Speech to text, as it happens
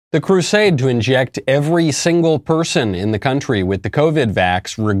The crusade to inject every single person in the country with the COVID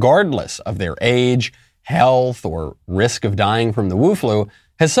vax, regardless of their age, health, or risk of dying from the Wu flu,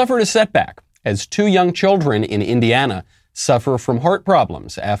 has suffered a setback as 2 young children in Indiana suffer from heart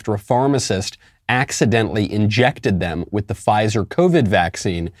problems after a pharmacist accidentally injected them with the Pfizer COVID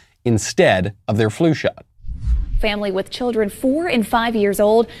vaccine instead of their flu shot. Family with children 4 and 5 years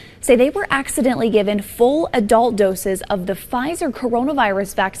old say they were accidentally given full adult doses of the Pfizer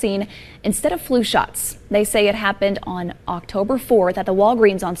coronavirus vaccine instead of flu shots. They say it happened on October 4th at the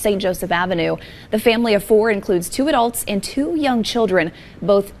Walgreens on St. Joseph Avenue. The family of 4 includes 2 adults and 2 young children,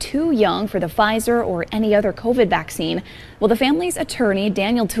 both too young for the Pfizer or any other COVID vaccine. Well, the family's attorney,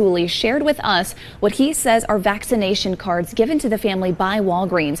 Daniel Tooley, shared with us what he says are vaccination cards given to the family by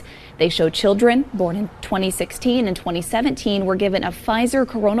Walgreens. They show children born in 2016 and 2017 were given a Pfizer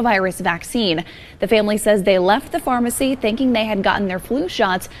coronavirus vaccine. The family says they left the pharmacy thinking they had gotten their flu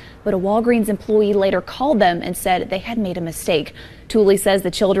shots, but a Walgreens employee later called them and said they had made a mistake. Tooley says the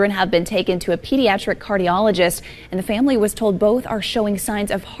children have been taken to a pediatric cardiologist, and the family was told both are showing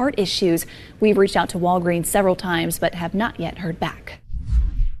signs of heart issues. We've reached out to Walgreens several times, but have not yet heard back.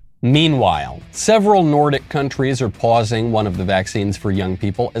 Meanwhile, several Nordic countries are pausing one of the vaccines for young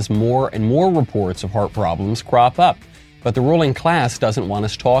people as more and more reports of heart problems crop up. But the ruling class doesn't want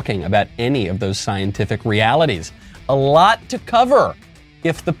us talking about any of those scientific realities. A lot to cover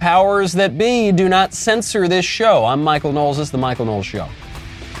if the powers that be do not censor this show. I'm Michael Knowles. This is The Michael Knowles Show.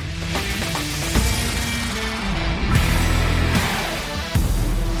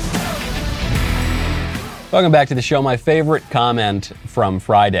 Welcome back to the show. My favorite comment from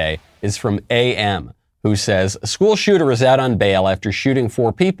Friday is from AM, who says, a school shooter is out on bail after shooting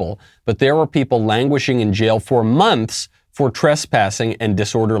 4 people, but there were people languishing in jail for months for trespassing and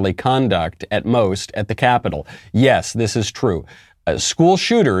disorderly conduct at most at the Capitol. Yes, this is true. School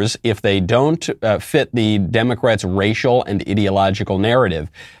shooters, if they don't fit the Democrats' racial and ideological narrative,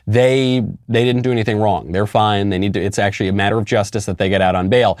 they didn't do anything wrong. They're fine. They need to. It's actually a matter of justice that they get out on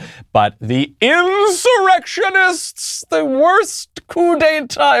bail. But the insurrectionists, the worst coup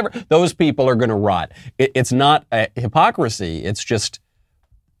d'etat ever, those people are going to rot. It's not a hypocrisy. It's just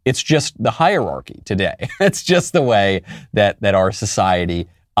the hierarchy today. It's just the way that our society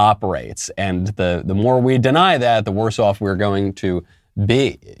operates. And the more we deny that, the worse off we're going to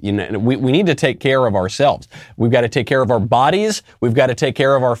be. You know, we need to take care of ourselves. We've got to take care of our bodies. We've got to take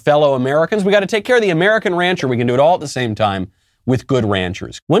care of our fellow Americans. We've got to take care of the American rancher. We can do it all at the same time with Good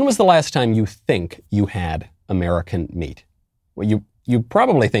Ranchers. When was the last time you think you had American meat? Well, you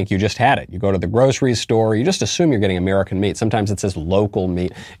probably think you just had it. You go to the grocery store, you just assume you're getting American meat. Sometimes it says local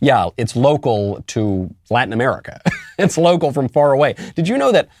meat. Yeah, it's local to Latin America. It's local from far away. Did you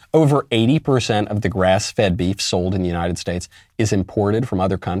know that over 80% of the grass-fed beef sold in the United States is imported from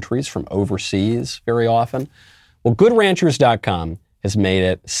other countries, from overseas very often? Well, GoodRanchers.com has made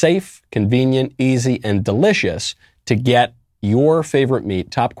it safe, convenient, easy, and delicious to get your favorite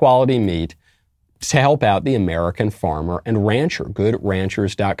meat, top quality meat, to help out the American farmer and rancher.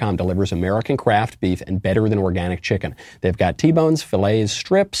 GoodRanchers.com delivers American craft beef and better than organic chicken. They've got T-bones, fillets,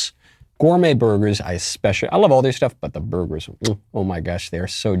 strips, gourmet burgers. I love all this stuff, but the burgers, oh my gosh, they're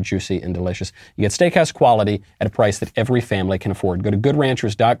so juicy and delicious. You get steakhouse quality at a price that every family can afford. Go to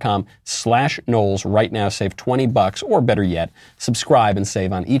GoodRanchers.com/Knowles right now. Save $20, or better yet, subscribe and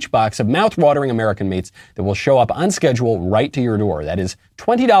save on each box of mouth-watering American meats that will show up on schedule right to your door. That is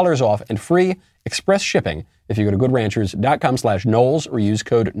 $20 off and free express shipping if you go to GoodRanchers.com/Knowles or use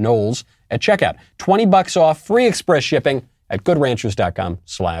code Knowles at checkout. $20 off, free express shipping at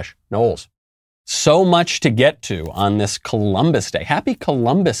GoodRanchers.com/Knowles. So much to get to on this Columbus Day. Happy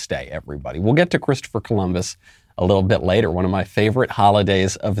Columbus Day, everybody. We'll get to Christopher Columbus a little bit later, one of my favorite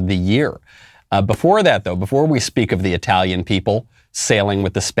holidays of the year. Before that, though, before we speak of the Italian people sailing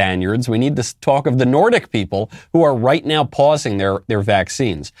with the Spaniards, we need to talk of the Nordic people who are right now pausing their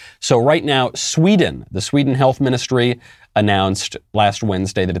vaccines. So right now, the Sweden Health Ministry announced last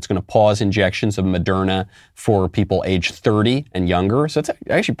Wednesday that it's going to pause injections of Moderna for people aged 30 and younger. So it's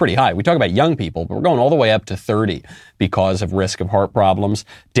actually pretty high. We talk about young people, but we're going all the way up to 30 because of risk of heart problems.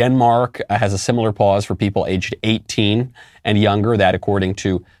 Denmark has a similar pause for people aged 18 and younger, that according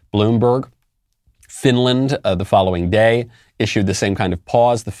to Bloomberg. Finland, the following day, issued the same kind of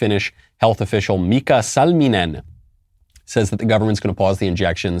pause. The Finnish health official Mika Salminen says that the government's going to pause the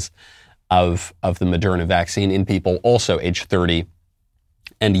injections of the Moderna vaccine in people also aged 30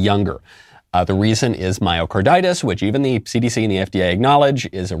 and younger. The reason is myocarditis, which even the CDC and the FDA acknowledge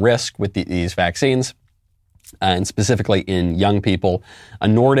is a risk with these vaccines. and specifically in young people. A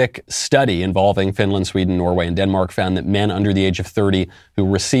Nordic study involving Finland, Sweden, Norway, and Denmark found that men under the age of 30 who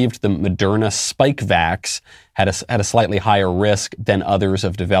received the Moderna Spikevax had a slightly higher risk than others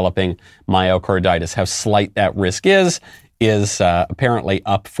of developing myocarditis. How slight that risk is apparently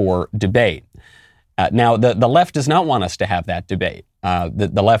up for debate. Now, the left does not want us to have that debate.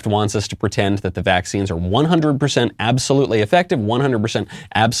 The left wants us to pretend that the vaccines are 100% absolutely effective, 100%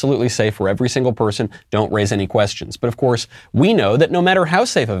 absolutely safe for every single person. Don't raise any questions. But of course, we know that no matter how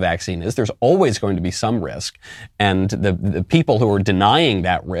safe a vaccine is, there's always going to be some risk. And the people who are denying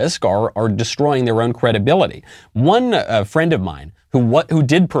that risk are destroying their own credibility. One friend of mine who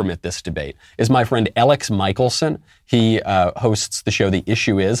did permit this debate is my friend Alex Michelson. He hosts the show The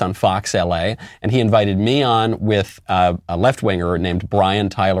Issue Is on Fox LA, and he invited me on with a left-winger named Brian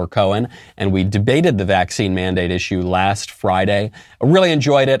Tyler Cohen, and we debated the vaccine mandate issue last Friday. I really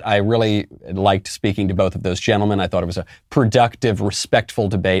enjoyed it. I really liked speaking to both of those gentlemen. I thought it was a productive, respectful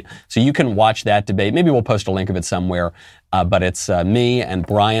debate. So you can watch that debate. Maybe we'll post a link of it somewhere. But it's me and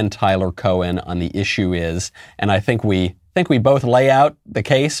Brian Tyler Cohen on The Issue Is, and I think we both lay out the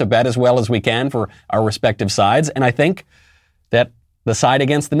case about as well as we can for our respective sides. And I think that the side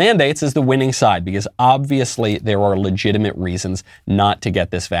against the mandates is the winning side, because obviously there are legitimate reasons not to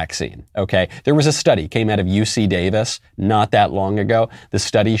get this vaccine. Okay. There was a study came out of UC Davis not that long ago. The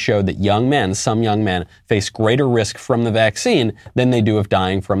study showed that some young men face greater risk from the vaccine than they do of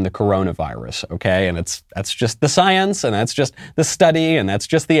dying from the coronavirus. Okay. And that's just the science, and that's just the study, and that's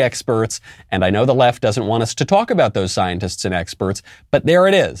just the experts. And I know the left doesn't want us to talk about those scientists and experts, but there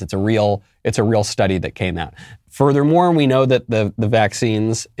it is. It's a real study that came out. Furthermore, we know that the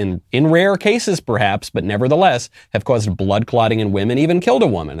vaccines, in rare cases perhaps, but nevertheless, have caused blood clotting in women, even killed a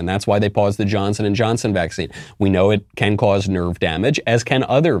woman, and that's why they paused the Johnson & Johnson vaccine. We know it can cause nerve damage, as can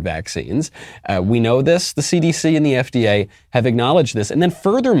other vaccines. We know this. The CDC and the FDA have acknowledged this. And then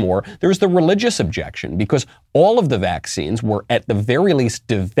furthermore, there's the religious objection, because all of the vaccines were at the very least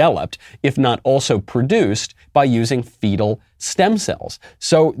developed, if not also produced, by using fetal stem cells.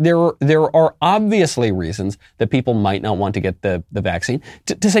 So there are obviously reasons that people might not want to get the vaccine,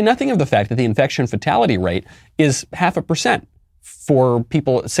 to say nothing of the fact that the infection fatality rate is 0.5% for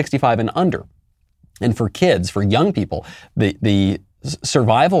people 65 and under. And for kids, for young people, the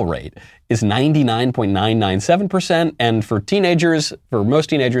survival rate is 99.997%, and for most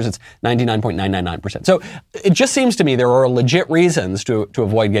teenagers, it's 99.999%. So it just seems to me there are legit reasons to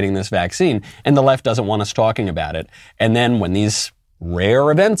avoid getting this vaccine, and the left doesn't want us talking about it. And then when these rare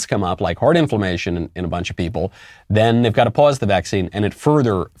events come up, like heart inflammation in a bunch of people, then they've got to pause the vaccine, and it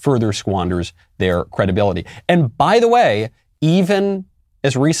further squanders their credibility. And by the way, even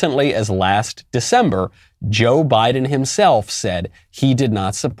as recently as last December, Joe Biden himself said he did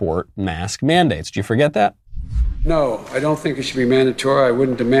not support mask mandates. Do you forget that? No, I don't think it should be mandatory. I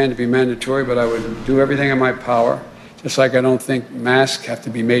wouldn't demand to be mandatory, but I would do everything in my power. Just like I don't think masks have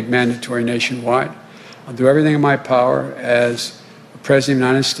to be made mandatory nationwide. I'll do everything in my power as the President of the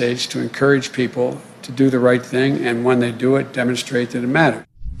United States to encourage people to do the right thing, and when they do it, demonstrate that it matters.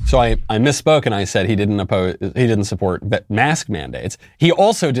 So I misspoke and I said he didn't support mask mandates. He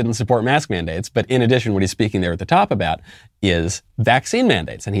also didn't support mask mandates, but in addition, what he's speaking there at the top about is vaccine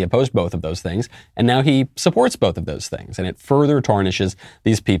mandates, and he opposed both of those things, and now he supports both of those things, and it further tarnishes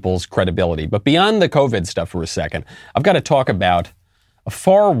these people's credibility. But beyond the COVID stuff for a second, I've got to talk about a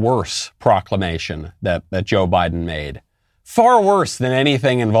far worse proclamation that Joe Biden made. Far worse than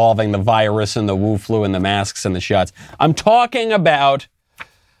anything involving the virus and the Wu flu and the masks and the shots. I'm talking about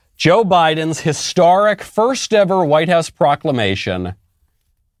Joe Biden's historic first ever White House proclamation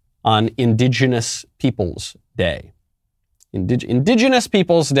on Indigenous Peoples Day. Indigenous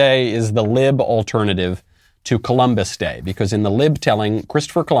Peoples Day is the lib alternative to Columbus Day, because in the lib telling,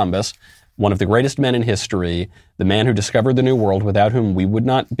 Christopher Columbus, one of the greatest men in history, the man who discovered the New World, without whom we would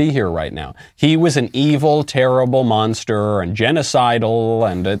not be here right now. He was an evil, terrible monster and genocidal,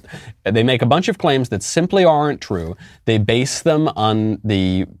 and they make a bunch of claims that simply aren't true. They base them on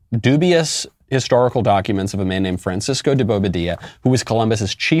the dubious historical documents of a man named Francisco de Bobadilla, who was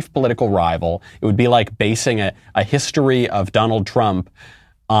Columbus's chief political rival. It would be like basing a history of Donald Trump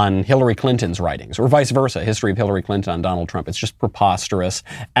on Hillary Clinton's writings, or vice versa, history of Hillary Clinton on Donald Trump. It's just preposterous.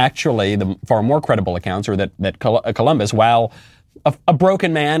 Actually, the far more credible accounts are that Columbus, while a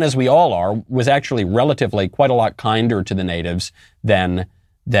broken man, as we all are, was actually relatively quite a lot kinder to the natives than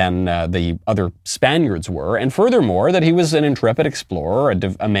the other Spaniards were. And furthermore, that he was an intrepid explorer,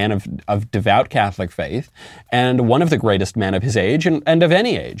 a man of devout Catholic faith, and one of the greatest men of his age, and of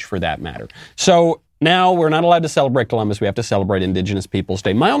any age for that matter. So now we're not allowed to celebrate Columbus. We have to celebrate Indigenous Peoples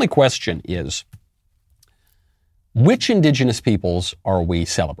Day. My only question is, Which indigenous peoples are we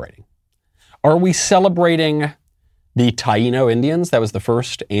celebrating? Are we celebrating the Taíno Indians? That was the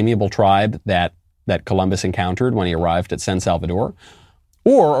first amiable tribe that Columbus encountered when he arrived at San Salvador.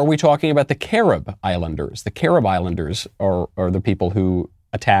 Or are we talking about the Carib Islanders? The Carib Islanders are the people who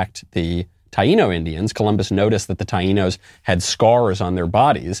attacked the Taíno Indians. Columbus noticed that the Taínos had scars on their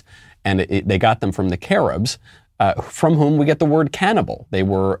bodies, and they got them from the Caribs, from whom we get the word cannibal. They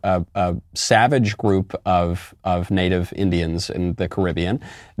were a savage group of native Indians in the Caribbean.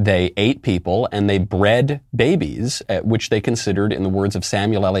 They ate people and they bred babies, which they considered, in the words of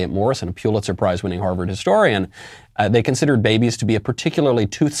Samuel Eliot Morison, a Pulitzer Prize-winning Harvard historian, they considered babies to be a particularly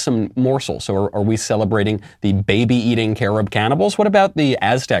toothsome morsel. So are we celebrating the baby-eating Carib cannibals? What about the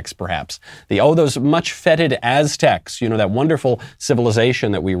Aztecs, perhaps? Those much-feted Aztecs, that wonderful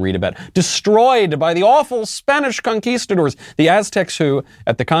civilization that we read about, destroyed by the awful Spanish conquistadors. The Aztecs who,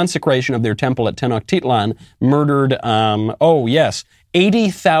 at the consecration of their temple at Tenochtitlan, murdered,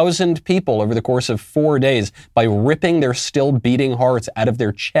 80,000 people over the course of 4 days by ripping their still beating hearts out of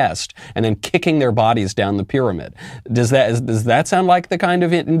their chest and then kicking their bodies down the pyramid. Does that sound like the kind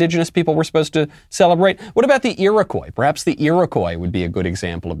of indigenous people we're supposed to celebrate? What about the Iroquois? Perhaps the Iroquois would be a good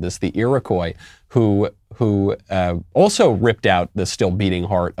example of this. The Iroquois who also ripped out the still beating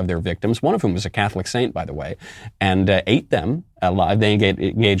heart of their victims, one of whom was a Catholic saint, by the way, and ate them alive. They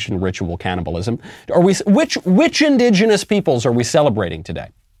engaged in ritual cannibalism. Which indigenous peoples are we celebrating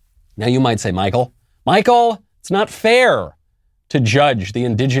today? Now you might say, Michael, it's not fair to judge the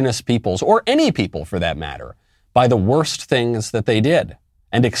indigenous peoples, or any people for that matter, by the worst things that they did,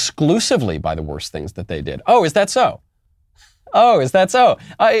 and exclusively by the worst things that they did. Oh, is that so?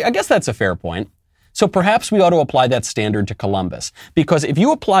 I guess that's a fair point. So perhaps we ought to apply that standard to Columbus. Because if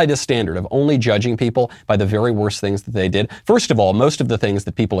you apply this standard of only judging people by the very worst things that they did, first of all, most of the things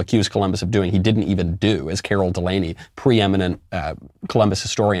that people accuse Columbus of doing, he didn't even do, as Carol Delaney, preeminent Columbus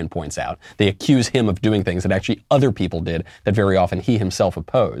historian, points out. They accuse him of doing things that actually other people did that very often he himself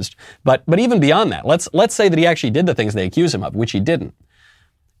opposed. But even beyond that, let's say that he actually did the things they accuse him of, which he didn't.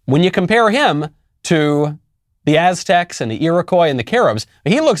 When you compare him to the Aztecs and the Iroquois and the Caribs,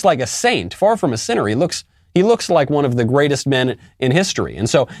 he looks like a saint, far from a sinner. He looks like one of the greatest men in history. And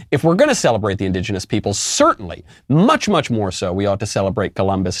so if we're going to celebrate the indigenous peoples, certainly, much, much more so, we ought to celebrate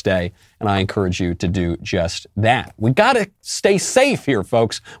Columbus Day. And I encourage you to do just that. We got to stay safe here,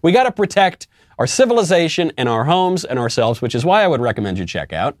 folks. We got to protect our civilization and our homes and ourselves, which is why I would recommend you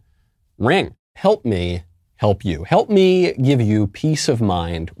check out Ring. Help me help you. Help me give you peace of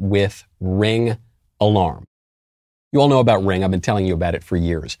mind with Ring Alarm. You all know about Ring. I've been telling you about it for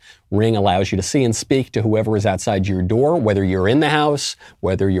years. Ring allows you to see and speak to whoever is outside your door, whether you're in the house,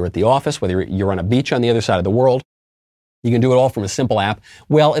 whether you're at the office, whether you're on a beach on the other side of the world. You can do it all from a simple app.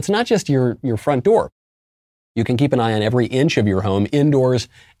 Well, it's not just your front door. You can keep an eye on every inch of your home, indoors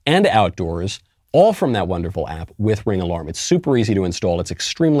and outdoors, all from that wonderful app with Ring Alarm. It's super easy to install. It's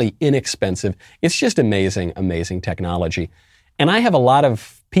extremely inexpensive. It's just amazing, amazing technology. And I have a lot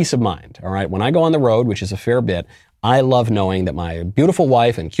of peace of mind, all right? When I go on the road, which is a fair bit, I love knowing that my beautiful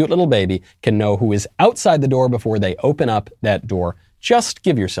wife and cute little baby can know who is outside the door before they open up that door. Just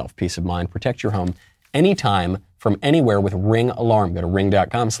give yourself peace of mind. Protect your home anytime from anywhere with Ring Alarm. Go to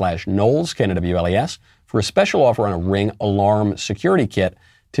ring.com/Knowles, K-N-W-L-E-S, for a special offer on a Ring Alarm security kit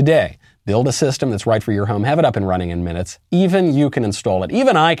today. Build a system that's right for your home. Have it up and running in minutes. Even you can install it.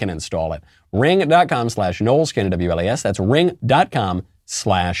 Even I can install it. Ring.com/Knowles, K-N-W-L-E-S. That's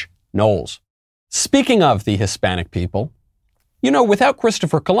ring.com/Knowles. Speaking of the Hispanic people, without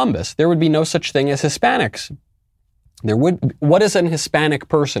Christopher Columbus, there would be no such thing as Hispanics. What is an Hispanic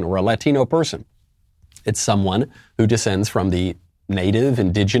person or a Latino person? It's someone who descends from the native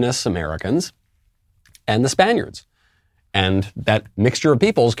indigenous Americans and the Spaniards. And that mixture of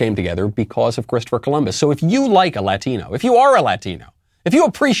peoples came together because of Christopher Columbus. So if you like a Latino, if you are a Latino, if you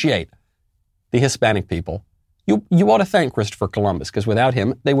appreciate the Hispanic people, you ought to thank Christopher Columbus, because without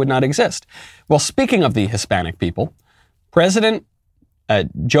him, they would not exist. Well, speaking of the Hispanic people, President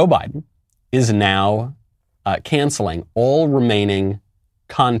Joe Biden is now canceling all remaining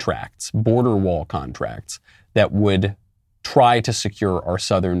contracts, border wall contracts, that would try to secure our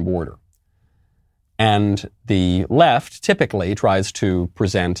southern border. And the left typically tries to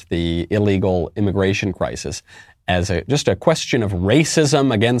present the illegal immigration crisis as just a question of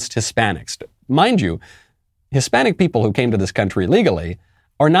racism against Hispanics. Mind you, Hispanic people who came to this country legally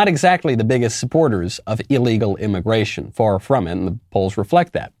are not exactly the biggest supporters of illegal immigration. Far from it, and the polls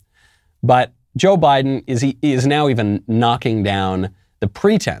reflect that. But Joe Biden is now even knocking down the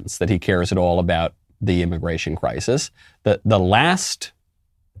pretense that he cares at all about the immigration crisis. The last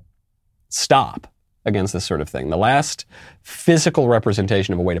stop against this sort of thing. The last physical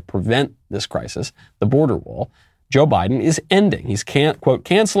representation of a way to prevent this crisis, the border wall, Joe Biden is ending. He's, quote,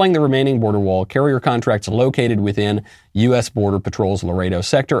 canceling the remaining border wall, carrier contracts located within U.S. Border Patrol's Laredo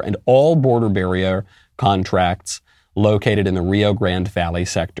sector, and all border barrier contracts located in the Rio Grande Valley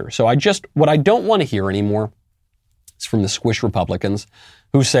sector. So what I don't want to hear anymore is from the squish Republicans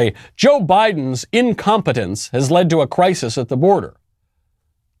who say, Joe Biden's incompetence has led to a crisis at the border.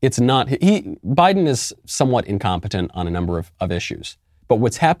 It's not. Biden is somewhat incompetent on a number of issues. But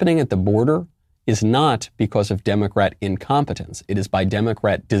what's happening at the border is not because of Democrat incompetence. It is by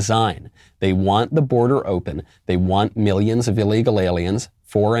Democrat design. They want the border open. They want millions of illegal aliens,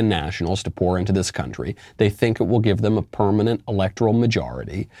 foreign nationals, to pour into this country. They think it will give them a permanent electoral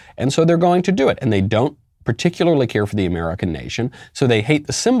majority. And so they're going to do it. And they don't particularly care for the American nation. So they hate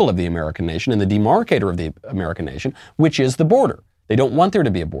the symbol of the American nation and the demarcator of the American nation, which is the border. They don't want there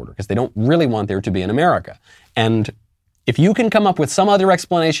to be a border because they don't really want there to be an America. And if you can come up with some other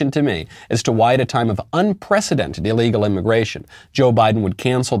explanation to me as to why at a time of unprecedented illegal immigration, Joe Biden would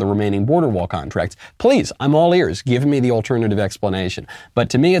cancel the remaining border wall contracts, please, I'm all ears. Give me the alternative explanation.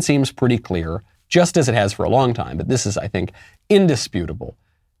 But to me, it seems pretty clear, just as it has for a long time, but this is, I think, indisputable,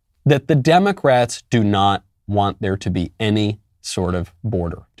 that the Democrats do not want there to be any sort of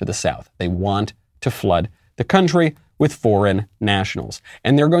border to the south. They want to flood the country with foreign nationals.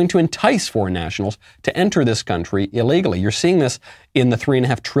 And they're going to entice foreign nationals to enter this country illegally. You're seeing this in the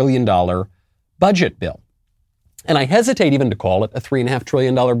 $3.5 trillion budget bill. And I hesitate even to call it a $3.5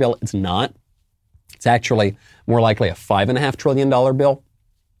 trillion bill. It's not. It's actually more likely a $5.5 trillion bill.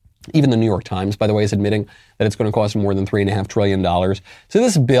 Even the New York Times, by the way, is admitting that it's going to cost more than $3.5 trillion. So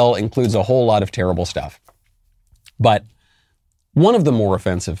this bill includes a whole lot of terrible stuff. But one of the more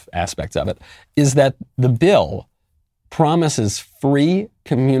offensive aspects of it is that the bill promises free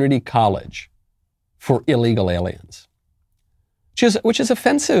community college for illegal aliens, which is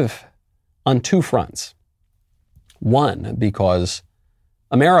offensive on two fronts. One, because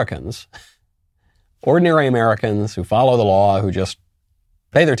Americans, ordinary Americans who follow the law, who just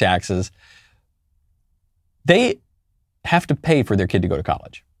pay their taxes, they have to pay for their kid to go to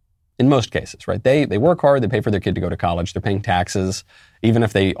college. In most cases, right? They work hard, they pay for their kid to go to college, they're paying taxes. Even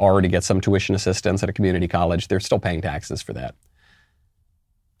if they already get some tuition assistance at a community college, they're still paying taxes for that.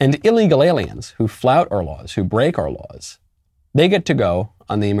 And illegal aliens who flout our laws, who break our laws, they get to go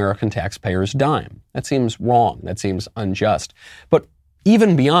on the American taxpayer's dime. That seems wrong. That seems unjust. But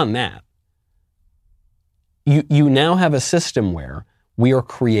even beyond that, you now have a system where we are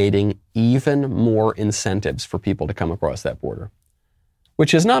creating even more incentives for people to come across that border,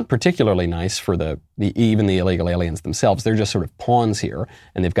 which is not particularly nice for even the illegal aliens themselves. They're just sort of pawns here,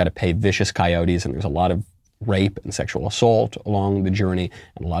 and they've got to pay vicious coyotes, and there's a lot of rape and sexual assault along the journey,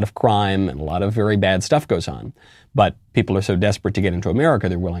 and a lot of crime, and a lot of very bad stuff goes on. But people are so desperate to get into America,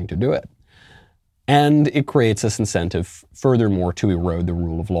 they're willing to do it. And it creates this incentive, furthermore, to erode the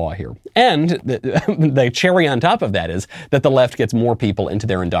rule of law here. And the cherry on top of that is that the left gets more people into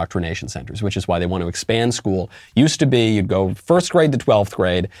their indoctrination centers, which is why they want to expand school. Used to be you'd go first grade to 12th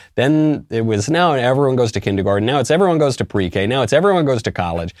grade. Then it was now everyone goes to kindergarten. Now it's everyone goes to pre-K. Now it's everyone goes to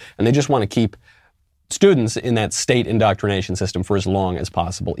college. And they just want to keep students in that state indoctrination system for as long as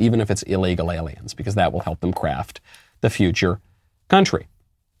possible, even if it's illegal aliens, because that will help them craft the future country.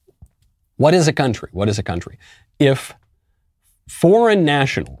 What is a country? What is a country? If foreign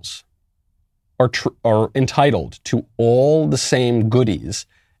nationals are entitled to all the same goodies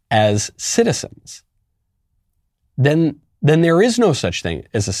as citizens, then there is no such thing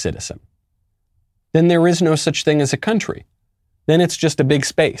as a citizen. Then there is no such thing as a country. Then it's just a big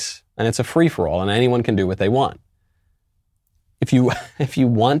space, and it's a free-for-all, and anyone can do what they want. If you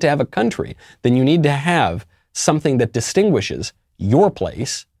want to have a country, then you need to have something that distinguishes your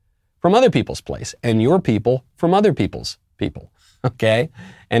place from other people's place, and your people from other people's people, okay?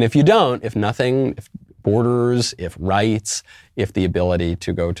 And if you don't, if borders, if rights, if the ability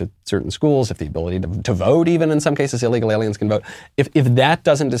to go to certain schools, if the ability to vote, even in some cases illegal aliens can vote, if that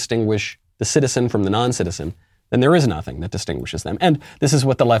doesn't distinguish the citizen from the non-citizen, then there is nothing that distinguishes them. And this is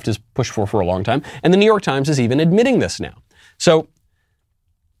what the left has pushed for a long time, and the New York Times is even admitting this now. So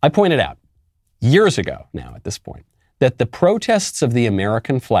I pointed out years ago now at this point, that the protests of the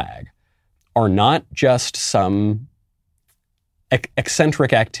American flag are not just some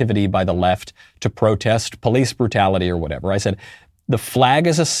eccentric activity by the left to protest police brutality or whatever. I said, the flag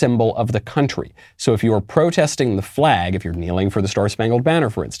is a symbol of the country. So if you are protesting the flag, if you're kneeling for the Star-Spangled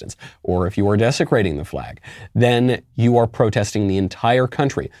Banner, for instance, or if you are desecrating the flag, then you are protesting the entire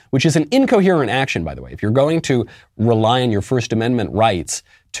country, which is an incoherent action, by the way. If you're going to rely on your First Amendment rights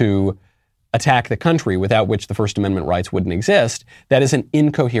to attack the country, without which the First Amendment rights wouldn't exist, that is an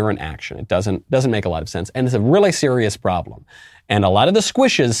incoherent action. It doesn't make a lot of sense. And it's a really serious problem. And a lot of the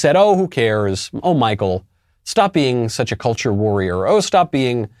squishes said, oh, who cares? Oh, Michael, stop being such a culture warrior. Oh, stop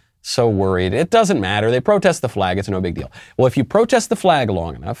being so worried. It doesn't matter. They protest the flag. It's no big deal. Well, if you protest the flag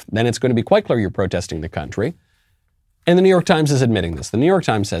long enough, then it's going to be quite clear you're protesting the country. And the New York Times is admitting this. The New York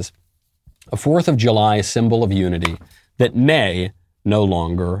Times says, a 4th of July symbol of unity that may no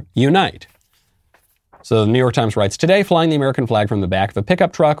longer unite. So the New York Times writes, today, flying the American flag from the back of a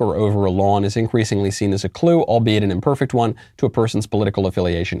pickup truck or over a lawn is increasingly seen as a clue, albeit an imperfect one, to a person's political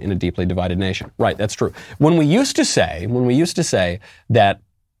affiliation in a deeply divided nation. Right, that's true. When we used to say that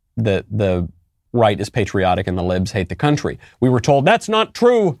the right is patriotic and the libs hate the country, we were told that's not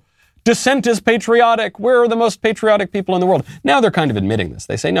true. Dissent is patriotic. We're the most patriotic people in the world. Now they're kind of admitting this.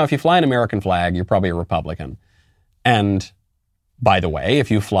 They say, no, if you fly an American flag, you're probably a Republican. And by the way, if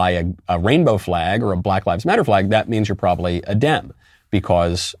you fly a rainbow flag or a Black Lives Matter flag, that means you're probably a Dem,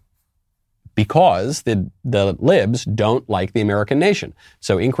 because the libs don't like the American nation.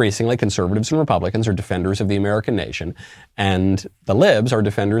 So increasingly, conservatives and Republicans are defenders of the American nation, and the libs are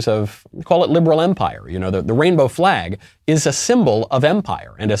defenders of, call it liberal empire. You know, the rainbow flag is a symbol of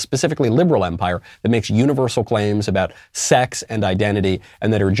empire, and a specifically liberal empire that makes universal claims about sex and identity,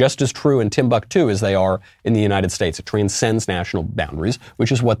 and that are just as true in Timbuktu as they are in the United States. It transcends national boundaries,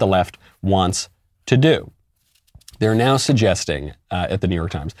 which is what the left wants to do. They're now suggesting at the New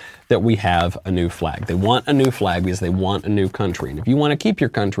York Times that we have a new flag. They want a new flag because they want a new country. And if you want to keep your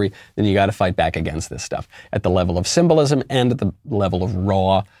country, then you got to fight back against this stuff at the level of symbolism and at the level of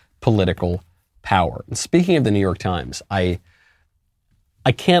raw political power. And speaking of the New York Times, I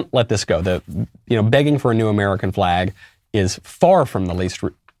can't let this go. Begging for a new American flag is far from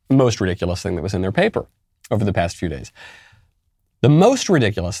the most ridiculous thing that was in their paper over the past few days. The most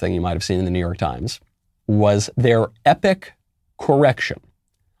ridiculous thing you might have seen in the New York Times was their epic correction.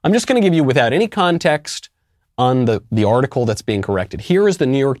 I'm just going to give you, without any context on the article that's being corrected, here is the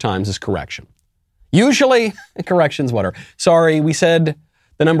New York Times' correction. Usually, corrections what are? Sorry, we said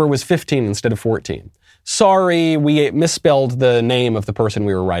the number was 15 instead of 14. Sorry, we misspelled the name of the person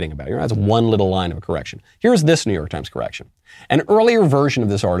we were writing about. That's one little line of a correction. Here's this New York Times correction. An earlier version of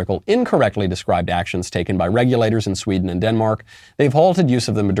this article incorrectly described actions taken by regulators in Sweden and Denmark. They've halted use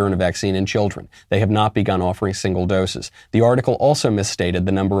of the Moderna vaccine in children. They have not begun offering single doses. The article also misstated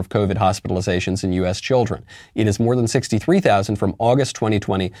the number of COVID hospitalizations in U.S. children. It is more than 63,000 from August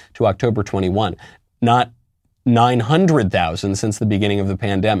 2020 to October 21, not 900,000 since the beginning of the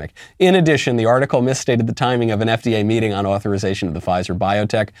pandemic. In addition, the article misstated the timing of an FDA meeting on authorization of the Pfizer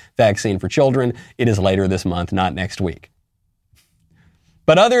BioNTech vaccine for children. It is later this month, not next week.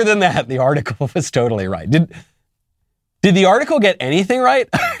 But other than that, the article was totally right. Did the article get anything right?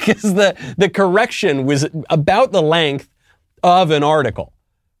 Because the correction was about the length of an article.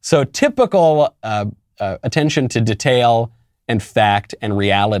 So typical attention to detail and fact and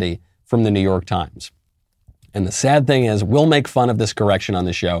reality from the New York Times. And the sad thing is, we'll make fun of this correction on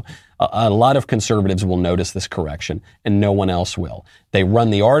the show. A lot of conservatives will notice this correction, and no one else will. They run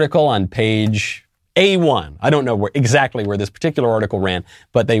the article on page A1. I don't know exactly where this particular article ran,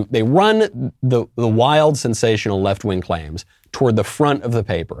 but they run the wild, sensational left-wing claims toward the front of the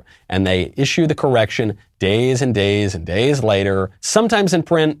paper, and they issue the correction days and days and days later, sometimes in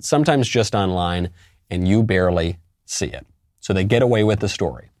print, sometimes just online, and you barely see it. So they get away with the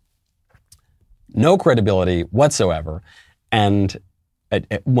story. No credibility whatsoever. And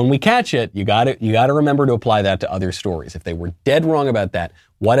when we catch it, you got to remember to apply that to other stories. If they were dead wrong about that,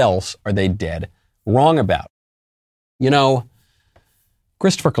 what else are they dead wrong about? You know,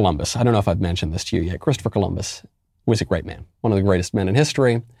 Christopher Columbus, I don't know if I've mentioned this to you yet. Christopher Columbus was a great man, one of the greatest men in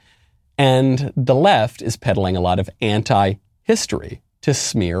history. And the left is peddling a lot of anti-history to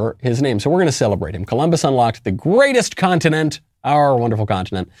smear his name. So we're going to celebrate him. Columbus unlocked the greatest continent, our wonderful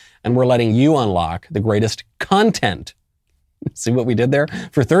continent, and we're letting you unlock the greatest content. See what we did there?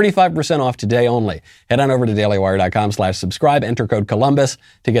 For 35% off today only, head on over to dailywire.com/subscribe, enter code Columbus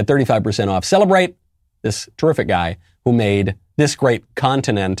to get 35% off. Celebrate this terrific guy who made this great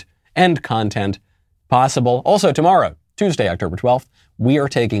continent and content possible. Also tomorrow, Tuesday, October 12th, we are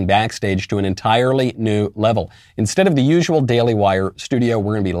taking Backstage to an entirely new level. Instead of the usual Daily Wire studio,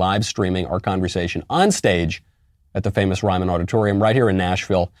 we're going to be live streaming our conversation on stage at the famous Ryman Auditorium right here in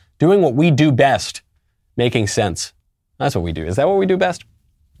Nashville, doing what we do best, making sense. That's what we do. Is that what we do best?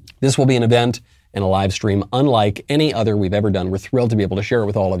 This will be an event and a live stream unlike any other we've ever done. We're thrilled to be able to share it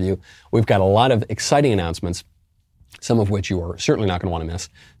with all of you. We've got a lot of exciting announcements, some of which you are certainly not going to want to miss.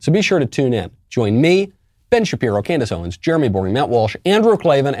 So be sure to tune in. Join me, Ben Shapiro, Candace Owens, Jeremy Boring, Matt Walsh, Andrew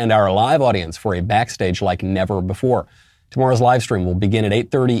Klavan, and our live audience for a backstage like never before. Tomorrow's live stream will begin at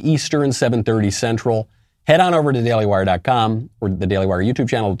 8:30 Eastern, 7:30 Central. Head on over to dailywire.com or the Daily Wire YouTube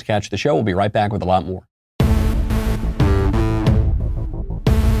channel to catch the show. We'll be right back with a lot more.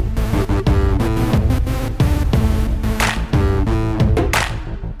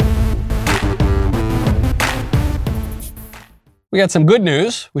 We got some good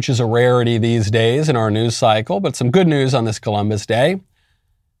news, which is a rarity these days in our news cycle, but some good news on this Columbus Day.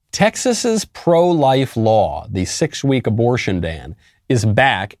 Texas's pro-life law, the 6-week abortion ban, is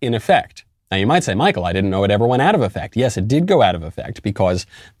back in effect. Now, you might say, Michael, I didn't know it ever went out of effect. Yes, it did go out of effect because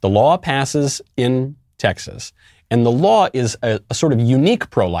the law passes in Texas, and the law is a sort of unique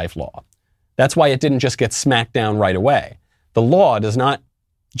pro-life law. That's why it didn't just get smacked down right away. The law does not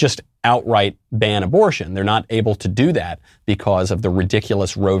just outright ban abortion. They're not able to do that because of the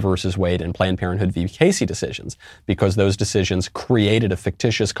ridiculous Roe versus Wade and Planned Parenthood v. Casey decisions, because those decisions created a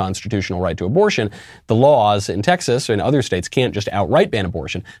fictitious constitutional right to abortion. The laws in Texas and other states can't just outright ban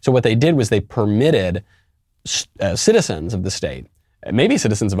abortion. So what they did was they permitted citizens of the state, maybe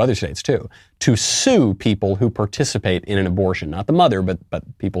citizens of other states too, to sue people who participate in an abortion. Not the mother, but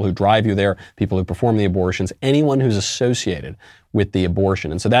people who drive you there, people who perform the abortions, anyone who's associated with the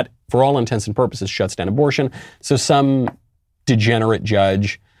abortion. And so that, for all intents and purposes, shuts down abortion. So some degenerate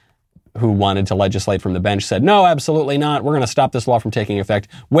judge who wanted to legislate from the bench said, no, absolutely not. We're going to stop this law from taking effect.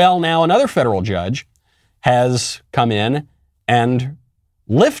 Well, now another federal judge has come in and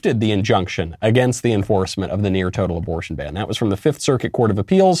lifted the injunction against the enforcement of the near total abortion ban. That was from the Fifth Circuit Court of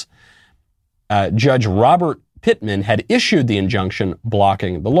Appeals. Judge Robert Pittman had issued the injunction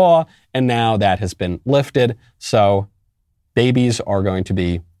blocking the law, and now that has been lifted. So babies are going to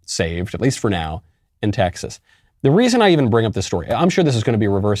be saved, at least for now, in Texas. The reason I even bring up this story, I'm sure this is going to be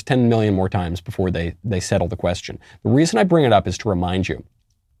reversed 10 million more times before they settle the question. The reason I bring it up is to remind you,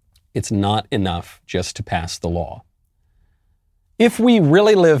 it's not enough just to pass the law. If we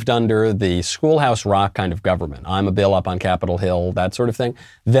really lived under the Schoolhouse Rock kind of government, I'm a bill up on Capitol Hill, that sort of thing,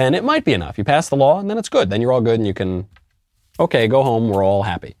 then it might be enough. You pass the law and then it's good. Then you're all good and you can, okay, go home, we're all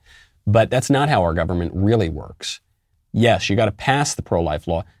happy. But that's not how our government really works. Yes, you got to pass the pro-life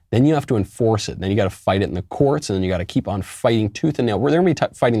law, then you have to enforce it. Then you got to fight it in the courts, and then you got to keep on fighting tooth and nail. They're going to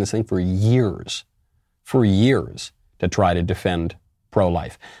be fighting this thing for years to try to defend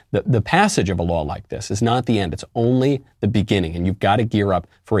pro-life. The passage of a law like this is not the end. It's only the beginning, and you've got to gear up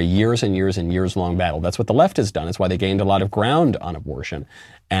for a years and years and years long battle. That's what the left has done. That's why they gained a lot of ground on abortion.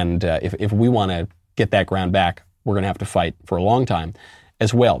 And if we want to get that ground back, we're going to have to fight for a long time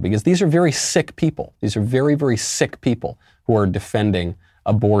as well, because these are very sick people. These are very, very sick people who are defending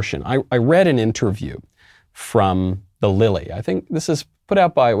abortion. I read an interview from the Lily. I think this is put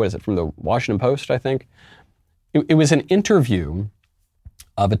out by, from the Washington Post, I think. It was an interview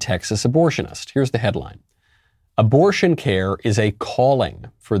of a Texas abortionist. Here's the headline. Abortion care is a calling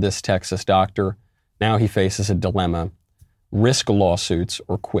for this Texas doctor. Now he faces a dilemma, risk lawsuits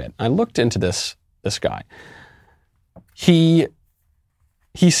or quit. I looked into this guy. He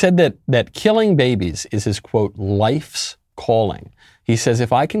said that killing babies is his, quote, life's calling. He says,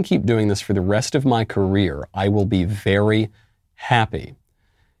 if I can keep doing this for the rest of my career, I will be very happy.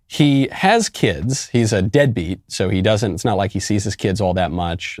 He has kids. He's a deadbeat, so it's not like he sees his kids all that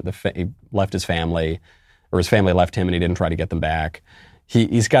much. He left his family, or his family left him and he didn't try to get them back.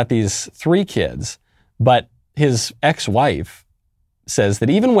 He's got these 3 kids, but his ex-wife says that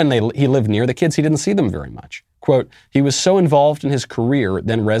even when he lived near the kids, he didn't see them very much. Quote, he was so involved in his career,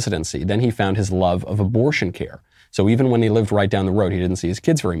 then residency, then he found his love of abortion care. So even when he lived right down the road, he didn't see his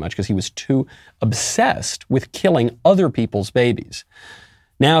kids very much because he was too obsessed with killing other people's babies.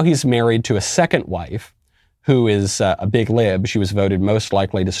 Now he's married to a second wife who is a big lib. She was voted most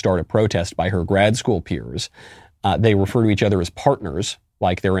likely to start a protest by her grad school peers. They refer to each other as partners,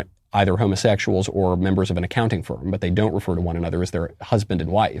 like they're either homosexuals or members of an accounting firm, but they don't refer to one another as their husband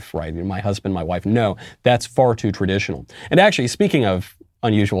and wife, right? My husband, my wife. No, that's far too traditional. And actually, speaking of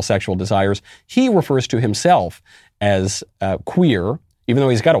unusual sexual desires, he refers to himself as queer, even though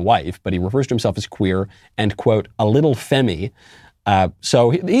he's got a wife, but he refers to himself as queer and, quote, a little femmy.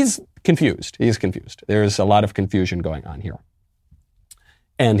 So he's confused. He's confused. There's a lot of confusion going on here.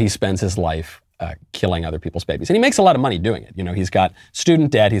 And he spends his life killing other people's babies. And he makes a lot of money doing it. You know, he's got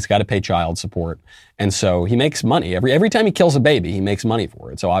student debt, he's got to pay child support. And so he makes money. Every time he kills a baby, he makes money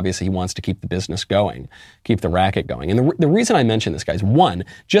for it. So obviously he wants to keep the business going, keep the racket going. And the reason I mention this, guys, one,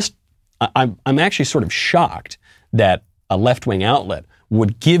 I'm actually sort of shocked that a left-wing outlet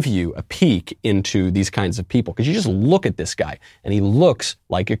would give you a peek into these kinds of people. Because you just look at this guy, and he looks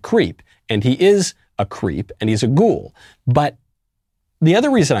like a creep. And he is a creep and he's a ghoul. But the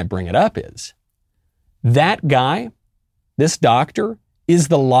other reason I bring it up is that guy, this doctor, is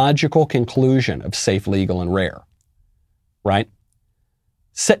the logical conclusion of safe, legal, and rare, right?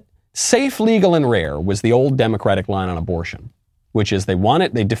 Safe, legal, and rare was the old Democratic line on abortion, which is they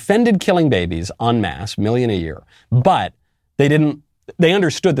defended killing babies en masse, million a year, but they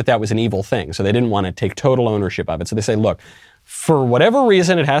understood that was an evil thing, so they didn't want to take total ownership of it. So they say, look, for whatever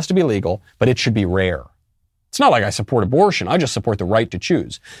reason, it has to be legal, but it should be rare. It's not like I support abortion. I just support the right to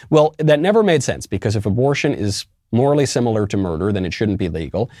choose. Well, that never made sense, because if abortion is morally similar to murder, then it shouldn't be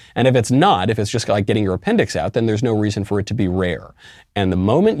legal. And if it's not, if it's just like getting your appendix out, then there's no reason for it to be rare. And the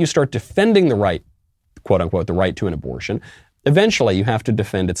moment you start defending the right, quote unquote, the right to an abortion, eventually you have to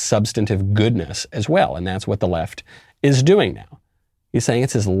defend its substantive goodness as well. And that's what the left is doing now. He's saying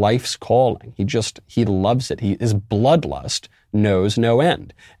it's his life's calling. He loves it. His bloodlust knows no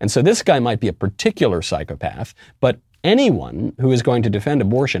end. And so this guy might be a particular psychopath, but anyone who is going to defend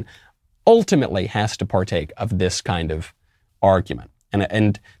abortion ultimately has to partake of this kind of argument.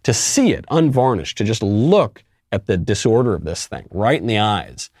 And to see it unvarnished, to just look at the disorder of this thing right in the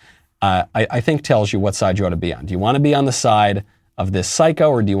eyes, I think tells you what side you ought to be on. Do you want to be on the side of this psycho,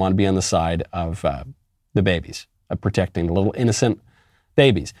 or do you want to be on the side of the babies, of protecting the little innocent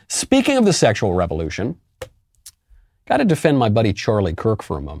babies? Speaking of the sexual revolution, got to defend my buddy Charlie Kirk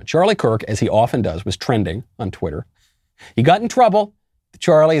for a moment. Charlie Kirk, as he often does, was trending on Twitter. He got in trouble.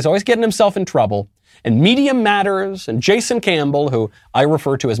 Charlie is always getting himself in trouble. And Media Matters and Jason Campbell, who I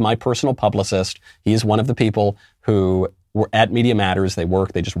refer to as my personal publicist, he's one of the people who were at Media Matters. They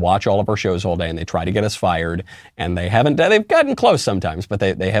just watch all of our shows all day, and they try to get us fired. And they've gotten close sometimes, but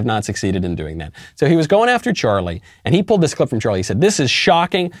they have not succeeded in doing that. So he was going after Charlie, and he pulled this clip from Charlie. He said, "This is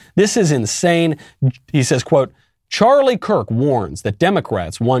shocking. This is insane." He says, quote, "Charlie Kirk warns that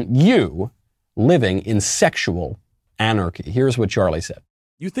Democrats want you living in sexual anarchy." Here's what Charlie said.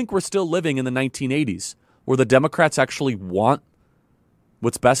 You think we're still living in the 1980s, where the Democrats actually want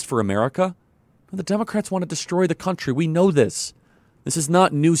what's best for America? The Democrats want to destroy the country. We know this. This is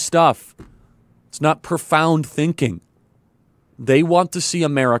not new stuff. It's not profound thinking. They want to see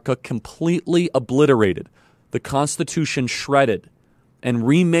America completely obliterated, the Constitution shredded, and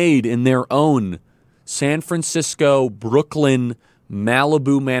remade in their own San Francisco, Brooklyn,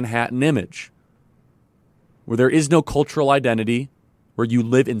 Malibu, Manhattan image, where there is no cultural identity, where you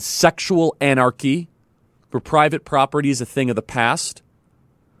live in sexual anarchy, where private property is a thing of the past,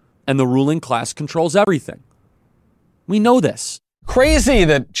 and the ruling class controls everything. We know this. Crazy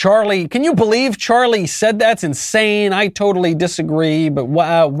that Charlie, can you believe Charlie said that's insane? I totally disagree, but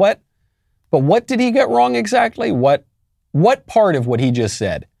what did he get wrong exactly? What part of what he just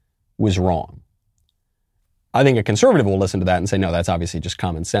said was wrong? I think a conservative will listen to that and say, no, that's obviously just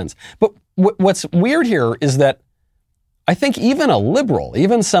common sense. But what's weird here is that I think even a liberal,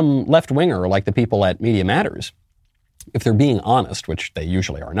 even some left-winger like the people at Media Matters, if they're being honest, which they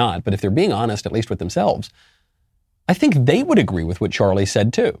usually are not, but if they're being honest, at least with themselves, I think they would agree with what Charlie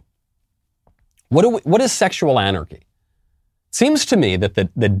said too. What is sexual anarchy? It seems to me that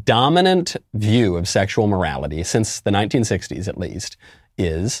the dominant view of sexual morality, since the 1960s at least,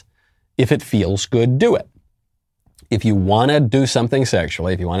 is if it feels good, do it. If you want to do something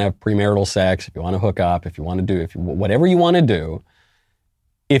sexually, if you want to have premarital sex, if you want to hook up, whatever you want to do,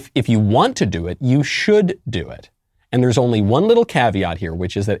 if you want to do it, you should do it. And there's only one little caveat here,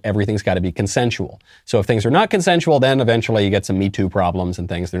 which is that everything's got to be consensual. So if things are not consensual, then eventually you get some Me Too problems and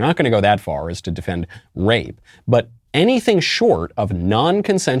things. They're not going to go that far as to defend rape. But anything short of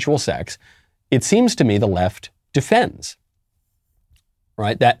non-consensual sex, it seems to me the left defends.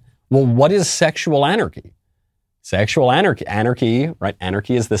 Right? What is sexual anarchy? Sexual anarchy, right?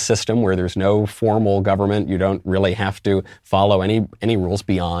 Anarchy is the system where there's no formal government. You don't really have to follow any rules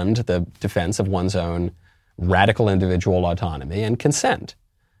beyond the defense of one's own radical individual autonomy and consent.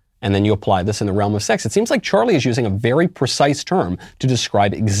 And then you apply this in the realm of sex. It seems like Charlie is using a very precise term to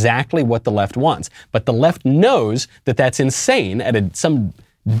describe exactly what the left wants. But the left knows that that's insane at some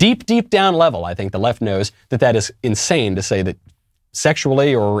deep, deep down level. I think the left knows that is insane to say that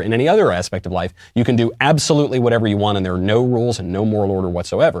sexually or in any other aspect of life, you can do absolutely whatever you want and there are no rules and no moral order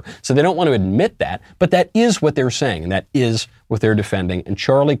whatsoever. So they don't want to admit that, but that is what they're saying and that is what they're defending. And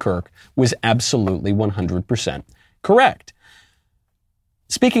Charlie Kirk was absolutely 100% correct.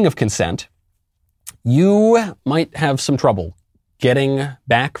 Speaking of consent, you might have some trouble getting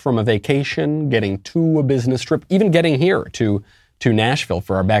back from a vacation, getting to a business trip, even getting here to Nashville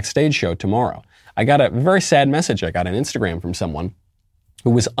for our backstage show tomorrow. I got a very sad message. I got on Instagram from someone who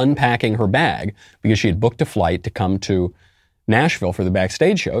was unpacking her bag because she had booked a flight to come to Nashville for the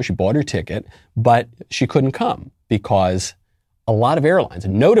backstage show. She bought her ticket, but she couldn't come because a lot of airlines,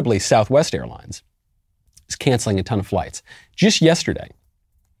 and notably Southwest Airlines, is canceling a ton of flights. Just yesterday,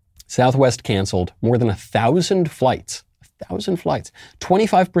 Southwest canceled more than 1,000 flights. 1,000 flights.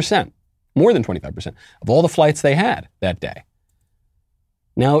 25%, more than 25% of all the flights they had that day.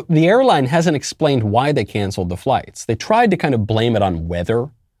 Now, the airline hasn't explained why they canceled the flights. They tried to kind of blame it on weather,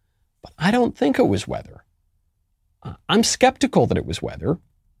 but I don't think it was weather. I'm skeptical that it was weather.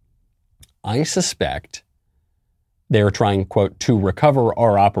 I suspect they're trying, quote, to recover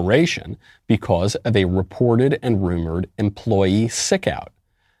our operation because of a reported and rumored employee sickout.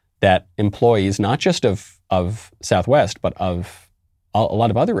 That employees, not just of Southwest, but of a lot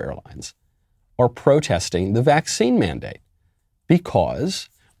of other airlines, are protesting the vaccine mandate. Because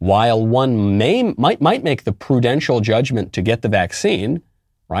while one might make the prudential judgment to get the vaccine,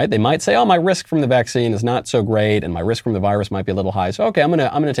 right? They might say, oh, my risk from the vaccine is not so great and my risk from the virus might be a little high. So, okay, I'm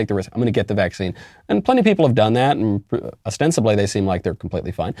going to take the risk. I'm going to get the vaccine. And plenty of people have done that, and ostensibly they seem like they're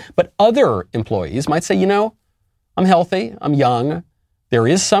completely fine. But other employees might say, I'm healthy, I'm young, there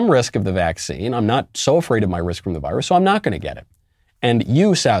is some risk of the vaccine. I'm not so afraid of my risk from the virus, so I'm not going to get it. And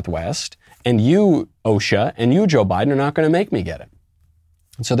you, Southwest, and you, OSHA, and you, Joe Biden, are not going to make me get it.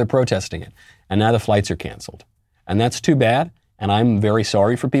 And so they're protesting it. And now the flights are canceled. And that's too bad. And I'm very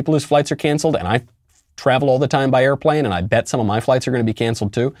sorry for people whose flights are canceled. And I travel all the time by airplane, and I bet some of my flights are going to be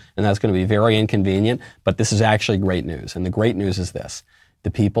canceled too. And that's going to be very inconvenient. But this is actually great news. And the great news is this.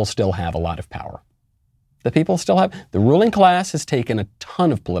 The people still have a lot of power. The ruling class has taken a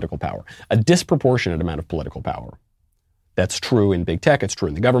ton of political power, a disproportionate amount of political power. That's true in big tech, it's true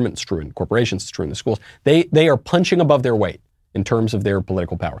in the government, it's true in corporations, it's true in the schools. They are punching above their weight in terms of their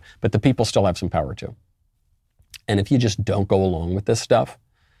political power. But the people still have some power too. And if you just don't go along with this stuff,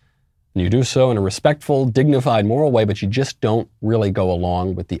 and you do so in a respectful, dignified, moral way, but you just don't really go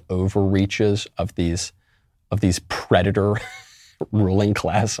along with the overreaches of these predator ruling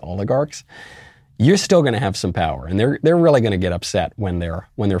class oligarchs, you're still going to have some power. And they're really going to get upset when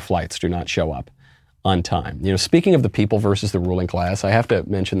their flights do not show up on time. Speaking of the people versus the ruling class, I have to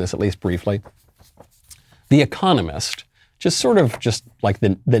mention this at least briefly. The Economist, just like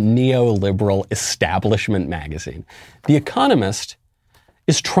the neoliberal establishment magazine, The Economist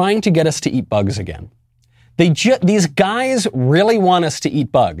is trying to get us to eat bugs again. These guys really want us to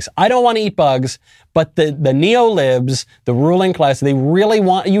eat bugs. I don't want to eat bugs, but the neolibs, the ruling class, they really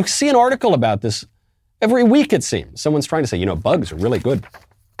want. You see an article about this every week, it seems. Someone's trying to say, bugs are really good.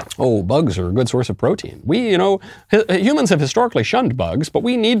 Oh, bugs are a good source of protein. Humans have historically shunned bugs, but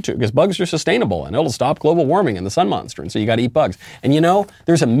we need to because bugs are sustainable and it'll stop global warming and the sun monster. And so you got to eat bugs. And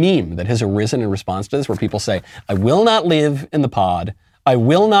there's a meme that has arisen in response to this where people say, I will not live in the pod. I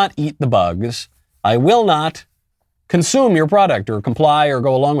will not eat the bugs. I will not consume your product or comply or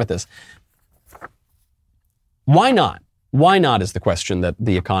go along with this. Why not? Why not is the question that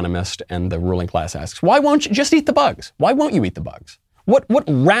The Economist and the ruling class asks. Why won't you just eat the bugs? Why won't you eat the bugs? What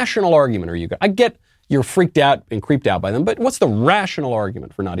rational argument are you going to? I get you're freaked out and creeped out by them, but what's the rational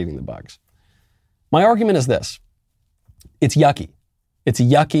argument for not eating the bugs? My argument is this. It's yucky. It's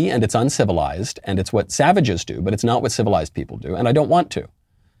yucky and it's uncivilized and it's what savages do, but it's not what civilized people do, and I don't want to.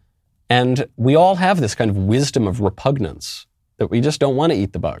 And we all have this kind of wisdom of repugnance that we just don't want to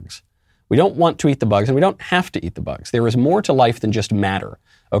eat the bugs. We don't want to eat the bugs and we don't have to eat the bugs. There is more to life than just matter.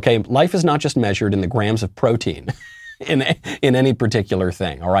 Okay, life is not just measured in the grams of protein in any particular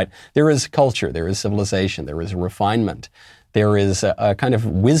thing, all right? There is culture, there is civilization, there is refinement, there is a kind of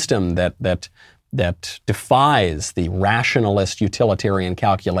wisdom that defies the rationalist utilitarian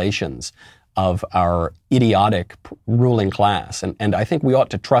calculations of our idiotic ruling class. And I think we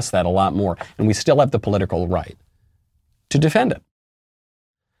ought to trust that a lot more. And we still have the political right to defend it.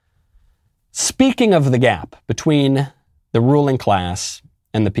 Speaking of the gap between the ruling class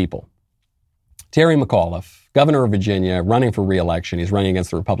and the people, Terry McAuliffe, governor of Virginia, running for re-election. He's running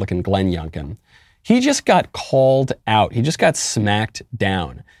against the Republican Glenn Youngkin. He just got called out. He just got smacked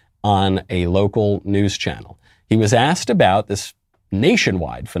down on a local news channel. He was asked about this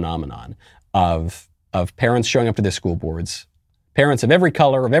nationwide phenomenon of parents showing up to their school boards, parents of every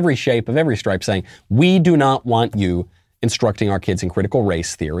color, of every shape, of every stripe, saying, we do not want you instructing our kids in critical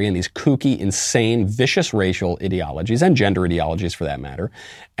race theory and these kooky, insane, vicious racial ideologies and gender ideologies for that matter.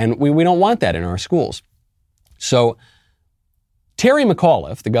 And we don't want that in our schools. So Terry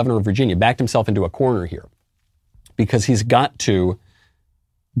McAuliffe, the governor of Virginia, backed himself into a corner here because he's got to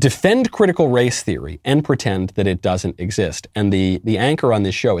defend critical race theory and pretend that it doesn't exist. And the anchor on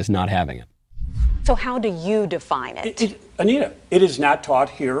this show is not having it. So how do you define it? Anita, it is not taught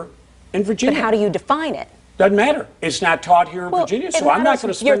here in Virginia. But how do you define it? Doesn't matter. It's not taught here in Virginia, so I'm not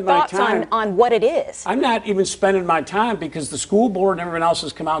going to spend my time. Your thoughts on what it is. I'm not even spending my time because the school board and everyone else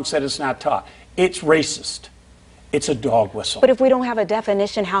has come out and said it's not taught. It's racist. It's a dog whistle. But if we don't have a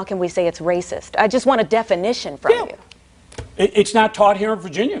definition, how can we say it's racist? I just want a definition from you. It's not taught here in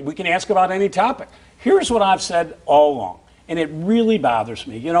Virginia. We can ask about any topic. Here's what I've said all along, and it really bothers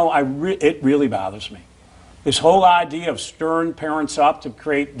me. You know, it really bothers me. This whole idea of stirring parents up to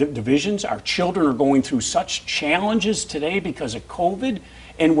create divisions. Our children are going through such challenges today because of COVID,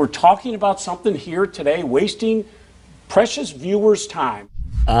 and we're talking about something here today, wasting precious viewers' time.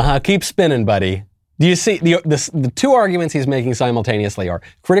 Keep spinning, buddy. Do you see the two arguments he's making simultaneously are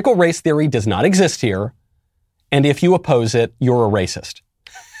critical race theory does not exist here, and if you oppose it, you're a racist.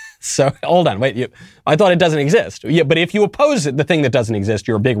 So hold on, wait. I thought it doesn't exist. Yeah, but if you oppose it, the thing that doesn't exist,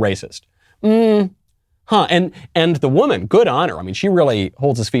 you're a big racist. And the woman, good on her. I mean, she really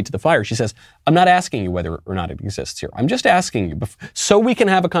holds his feet to the fire. She says, I'm not asking you whether or not it exists here. I'm just asking you so we can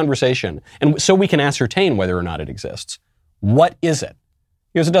have a conversation and so we can ascertain whether or not it exists. What is it?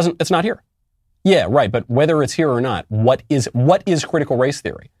 Because it's not here. Yeah, right. But whether it's here or not, what is critical race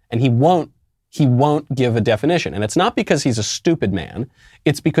theory? And he won't give a definition. And it's not because he's a stupid man.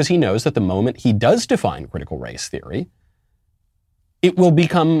 It's because he knows that the moment he does define critical race theory, it will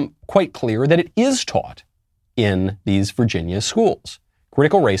become quite clear that it is taught in these Virginia schools.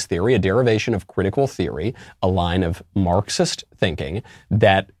 Critical race theory, a derivation of critical theory, a line of Marxist thinking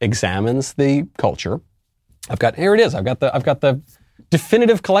that examines the culture. Here it is. I've got the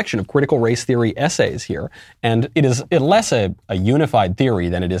definitive collection of critical race theory essays here. And it is less a unified theory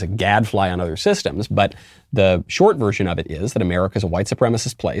than it is a gadfly on other systems. But the short version of it is that America is a white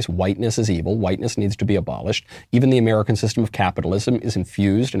supremacist place. Whiteness is evil. Whiteness needs to be abolished. Even the American system of capitalism is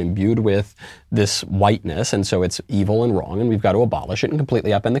infused and imbued with this whiteness. And so it's evil and wrong. And we've got to abolish it and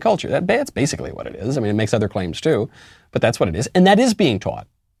completely upend the culture. That's basically what it is. I mean, it makes other claims too. But that's what it is. And that is being taught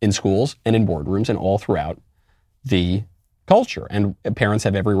in schools and in boardrooms and all throughout the culture, and parents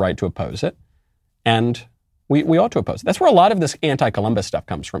have every right to oppose it, and we ought to oppose it. That's where a lot of this anti-Columbus stuff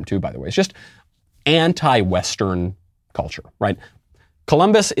comes from too, by the way. It's just anti-Western culture, right?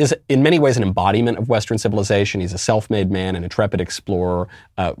 Columbus is in many ways an embodiment of Western civilization. He's a self-made man, an intrepid explorer,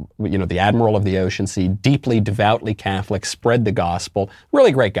 the admiral of the ocean sea, deeply, devoutly Catholic, spread the gospel,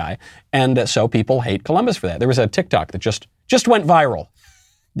 really great guy. And so people hate Columbus for that. There was a TikTok that just went viral.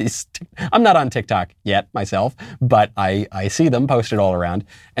 I'm not on TikTok yet myself, but I see them posted all around.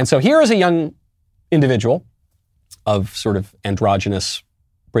 And so here is a young individual of sort of androgynous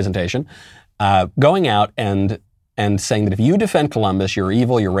presentation going out and saying that if you defend Columbus, you're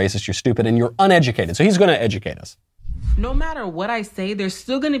evil, you're racist, you're stupid, and you're uneducated. So he's going to educate us. No matter what I say, there's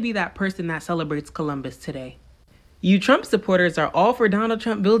still going to be that person that celebrates Columbus today. You Trump supporters are all for Donald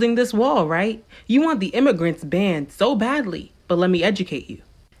Trump building this wall, right? You want the immigrants banned so badly, but let me educate you.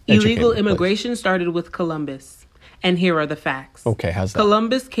 Illegal immigration started with Columbus. And here are the facts. Okay, how's that?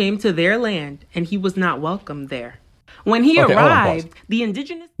 Columbus came to their land, and he was not welcomed there. When he arrived, the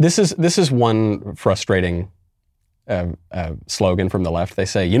indigenous... This is one frustrating slogan from the left. They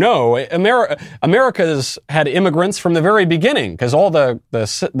say, America's had immigrants from the very beginning because all the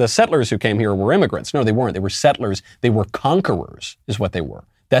settlers who came here were immigrants. No, they weren't. They were settlers. They were conquerors is what they were.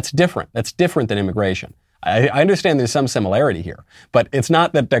 That's different. That's different than immigration. I understand there's some similarity here, but it's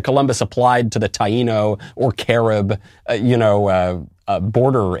not that Columbus applied to the Taino or Carib,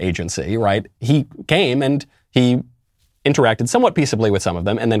 border agency, right? He came and he interacted somewhat peaceably with some of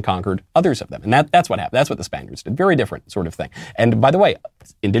them and then conquered others of them. And that's what happened. That's what the Spaniards did. Very different sort of thing. And by the way,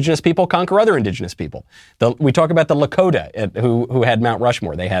 indigenous people conquer other indigenous people. We talk about the Lakota who had Mount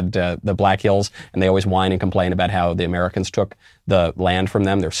Rushmore. They had the Black Hills, and they always whine and complain about how the Americans took the land from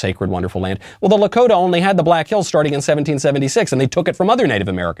them, their sacred, wonderful land. Well, the Lakota only had the Black Hills starting in 1776, and they took it from other Native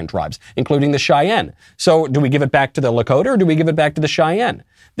American tribes, including the Cheyenne. So do we give it back to the Lakota or do we give it back to the Cheyenne?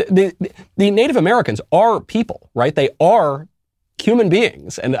 The Native Americans are people, right? They are human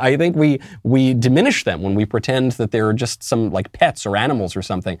beings. And I think we diminish them when we pretend that they're just some like pets or animals or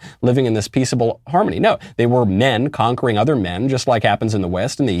something living in this peaceable harmony. No, they were men conquering other men, just like happens in the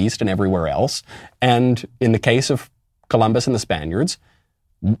West and the East and everywhere else. And in the case of Columbus and the Spaniards,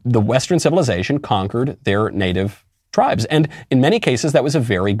 the Western civilization conquered their native tribes. And in many cases, that was a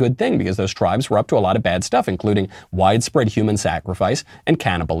very good thing because those tribes were up to a lot of bad stuff, including widespread human sacrifice and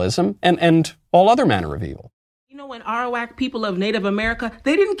cannibalism and all other manner of evil. You know, when Arawak people of Native America,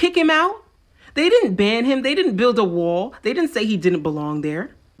 they didn't kick him out. They didn't ban him. They didn't build a wall. They didn't say he didn't belong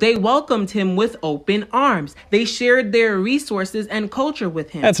there. They welcomed him with open arms. They shared their resources and culture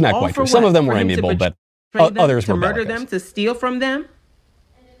with him. That's not quite true. Some of them were amiable, but others were to murder them, to steal from them.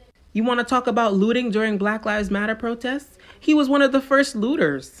 You want to talk about looting during Black Lives Matter protests? He was one of the first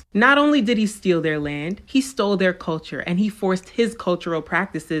looters. Not only did he steal their land, he stole their culture, and he forced his cultural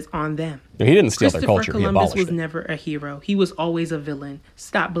practices on them. He didn't steal their culture, Christopher he Columbus abolished was it. never a hero. He was always a villain.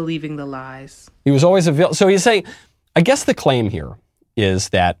 Stop believing the lies. He was always a villain. So he's saying, I guess the claim here is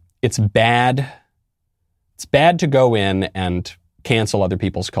that it's bad to go in and cancel other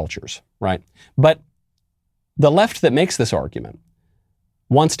people's cultures, right? But the left that makes this argument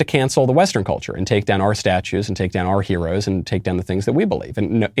wants to cancel the Western culture and take down our statues and take down our heroes and take down the things that we believe,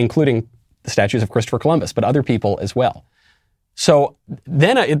 and including the statues of Christopher Columbus, but other people as well. So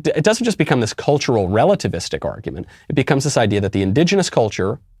then it doesn't just become this cultural relativistic argument. It becomes this idea that the indigenous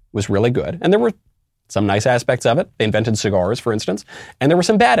culture was really good, and there were some nice aspects of it. They invented cigars, for instance, and there were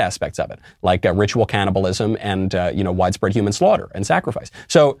some bad aspects of it, like ritual cannibalism and widespread human slaughter and sacrifice.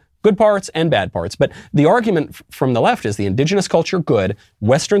 So good parts and bad parts. But the argument from the left is the indigenous culture, good,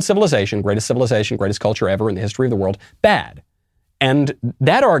 Western civilization, greatest culture ever in the history of the world, bad. And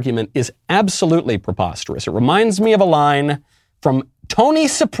that argument is absolutely preposterous. It reminds me of a line from Tony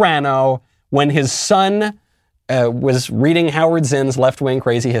Soprano when his son was reading Howard Zinn's left-wing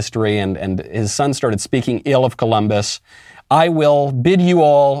crazy history, and his son started speaking ill of Columbus. I will bid you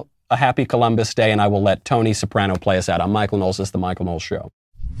all a happy Columbus Day, and I will let Tony Soprano play us out. I'm Michael Knowles. This is The Michael Knowles Show.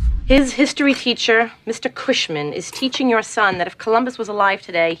 His history teacher, Mr. Cushman, is teaching your son that if Columbus was alive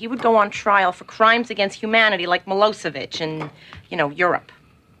today, he would go on trial for crimes against humanity like Milosevic and, Europe.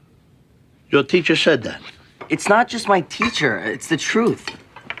 Your teacher said that. It's not just my teacher. It's the truth.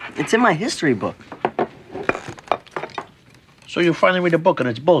 It's in my history book. So you finally read a book and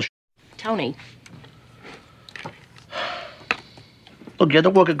it's bullshit. Tony. Look, you had to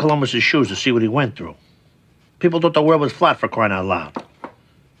walk in Columbus's shoes to see what he went through. People thought the world was flat, for crying out loud.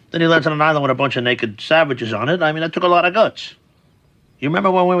 Then he lands on an island with a bunch of naked savages on it. I mean, that took a lot of guts. You remember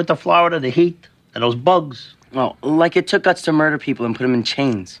when we went to Florida, the heat, and those bugs? Oh, like it took guts to murder people and put them in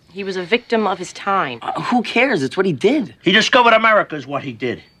chains. He was a victim of his time. Who cares? It's what he did. He discovered America is what he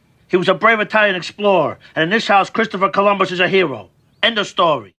did. He was a brave Italian explorer. And in this house, Christopher Columbus is a hero. End of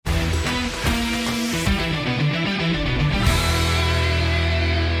story.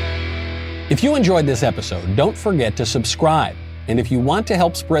 If you enjoyed this episode, don't forget to subscribe. And if you want to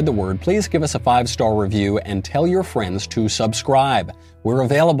help spread the word, please give us a 5-star review and tell your friends to subscribe. We're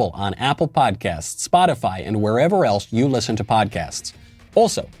available on Apple Podcasts, Spotify, and wherever else you listen to podcasts.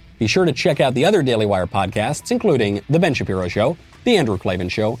 Also, be sure to check out the other Daily Wire podcasts, including The Ben Shapiro Show, The Andrew Klavan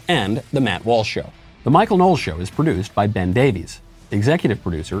Show, and The Matt Walsh Show. The Michael Knowles Show is produced by Ben Davies. Executive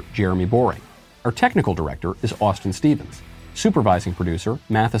producer, Jeremy Boring. Our technical director is Austin Stevens. Supervising producer,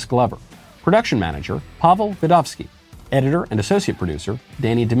 Mathis Glover. Production manager, Pavel Vidovsky. Editor and associate producer,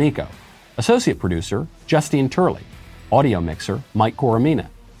 Danny D'Amico. Associate producer, Justine Turley. Audio mixer, Mike Coromina.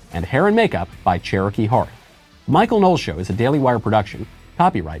 And hair and makeup by Cherokee Hart. The Michael Knowles Show is a Daily Wire production.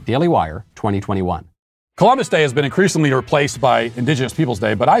 Copyright Daily Wire 2021. Columbus Day has been increasingly replaced by Indigenous Peoples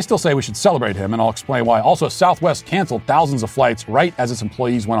Day, but I still say we should celebrate him, and I'll explain why. Also, Southwest canceled thousands of flights right as its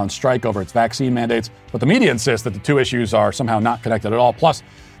employees went on strike over its vaccine mandates, but the media insists that the two issues are somehow not connected at all. Plus,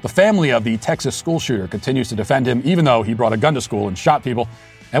 the family of the Texas school shooter continues to defend him, even though he brought a gun to school and shot people.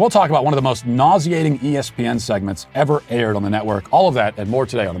 And we'll talk about one of the most nauseating ESPN segments ever aired on the network. All of that and more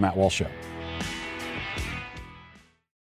today on The Matt Walsh Show.